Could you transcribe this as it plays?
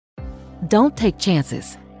Don't take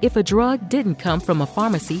chances. If a drug didn't come from a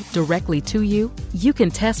pharmacy directly to you, you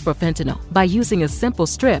can test for fentanyl by using a simple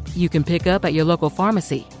strip you can pick up at your local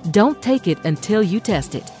pharmacy. Don't take it until you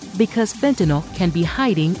test it, because fentanyl can be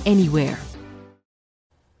hiding anywhere.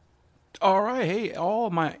 All right, hey,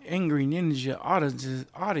 all my Angry Ninja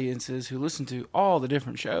audiences who listen to all the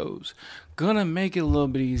different shows, gonna make it a little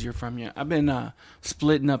bit easier from you. I've been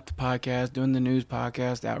splitting up the podcast, doing the news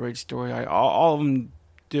podcast, Outrage Story, all of them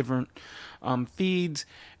different feeds,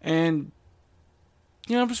 and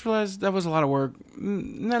I just realized that was a lot of work,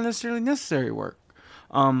 not necessarily necessary work.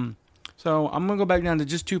 So I'm gonna go back down to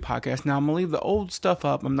just 2 podcasts. Now I'm gonna leave the old stuff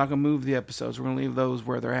up. I'm not gonna move the episodes. We're gonna leave those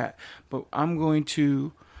where they're at, but I'm going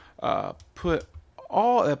to put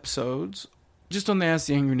all episodes just on the Ask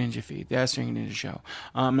the Angry Ninja feed, the Ask the Angry Ninja show.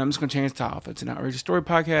 I'm just going to change the title. If it's an Outrageous Story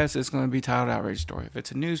podcast, it's going to be titled Outrageous Story. If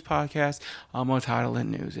it's a news podcast, I'm going to title it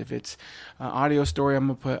News. If it's an audio story, I'm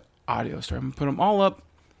going to put Audio Story. I'm going to put them all up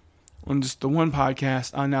on just the one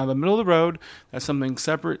podcast. Now, the Middle of the Road, that's something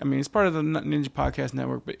separate. I mean, it's part of the Ninja Podcast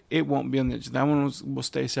Network, but it won't be on the... That one will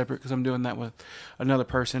stay separate because I'm doing that with another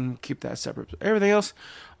person. Keep that separate. But everything else,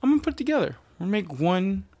 I'm going to put together. We'll make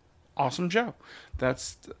one awesome show.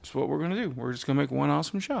 That's what we're going to do. We're just going to make one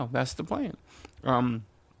awesome show. That's the plan. And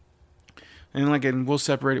we'll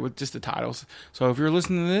separate it with just the titles. So if you're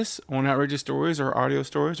listening to this on Outrageous Stories or Audio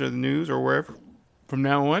Stories or the news or wherever, from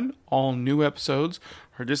now on, all new episodes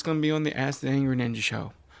are just going to be on the Ask the Angry Ninja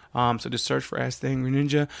show. So just search for Ask the Angry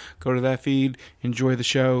Ninja. Go to that feed. Enjoy the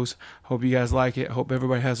shows. Hope you guys like it. Hope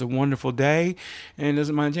everybody has a wonderful day and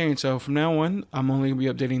doesn't mind change. So from now on, I'm only going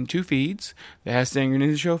to be updating 2 feeds. The Ask the Angry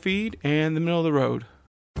Ninja show feed and the Middle of the Road.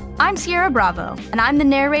 I'm Sierra Bravo, and I'm the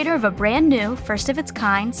narrator of a brand new,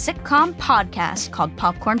 first-of-its-kind sitcom podcast called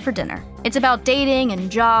Popcorn for Dinner. It's about dating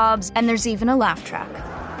and jobs, and there's even a laugh track.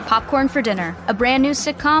 Popcorn for Dinner, a brand new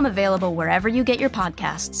sitcom available wherever you get your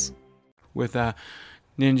podcasts. With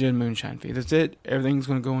Ninja and Moonshine feed. That's it. Everything's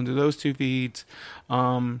going to go into those 2 feeds.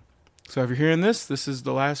 So if you're hearing this is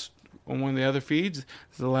the last on one of the other feeds. This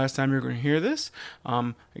is the last time you're going to hear this.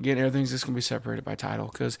 Again, everything's just going to be separated by title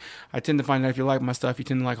because I tend to find that if you like my stuff, you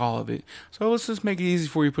tend to like all of it. So let's just make it easy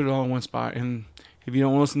for you to put it all in one spot. And if you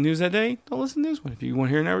don't want to listen to news that day, don't listen to news one. If you want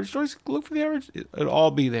to hear an average story, look for the average. It'll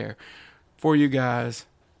all be there for you guys.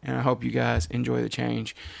 And I hope you guys enjoy the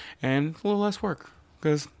change and a little less work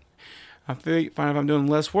because I find if I'm doing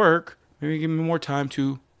less work, maybe give me more time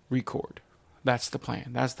to record. That's the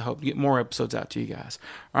plan. That's the hope. To get more episodes out to you guys.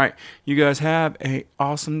 All right. You guys have an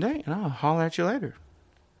awesome day, and I'll holler at you later.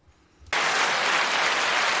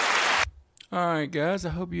 All right, guys. I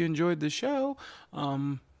hope you enjoyed the show.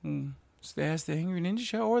 It's the Ask the Angry Ninja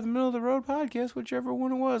Show or the Middle of the Road podcast, whichever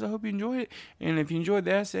one it was. I hope you enjoyed it. And if you enjoyed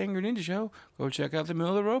the Ask the Angry Ninja Show, go check out the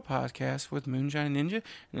Middle of the Road podcast with Moonshine Ninja.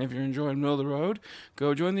 And if you're enjoying Middle of the Road,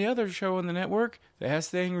 go join the other show on the network, the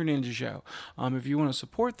Ask the Angry Ninja Show. If you want to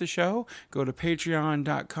support the show, go to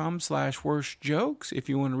patreon.com/worstjokes. If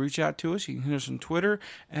you want to reach out to us, you can hit us on Twitter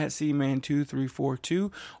at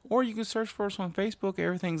cman2342, or you can search for us on Facebook.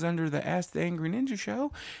 Everything's under the Ask the Angry Ninja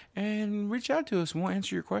Show, and reach out to us. We'll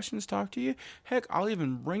answer your questions, talk to you. Heck, I'll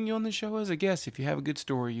even bring you on the show as a guest if you have a good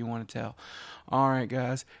story you want to tell. All right,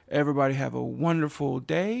 guys. Everybody have a wonderful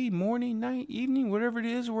day, morning, night, evening, whatever it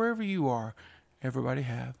is, wherever you are. Everybody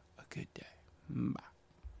have a good day. Bye.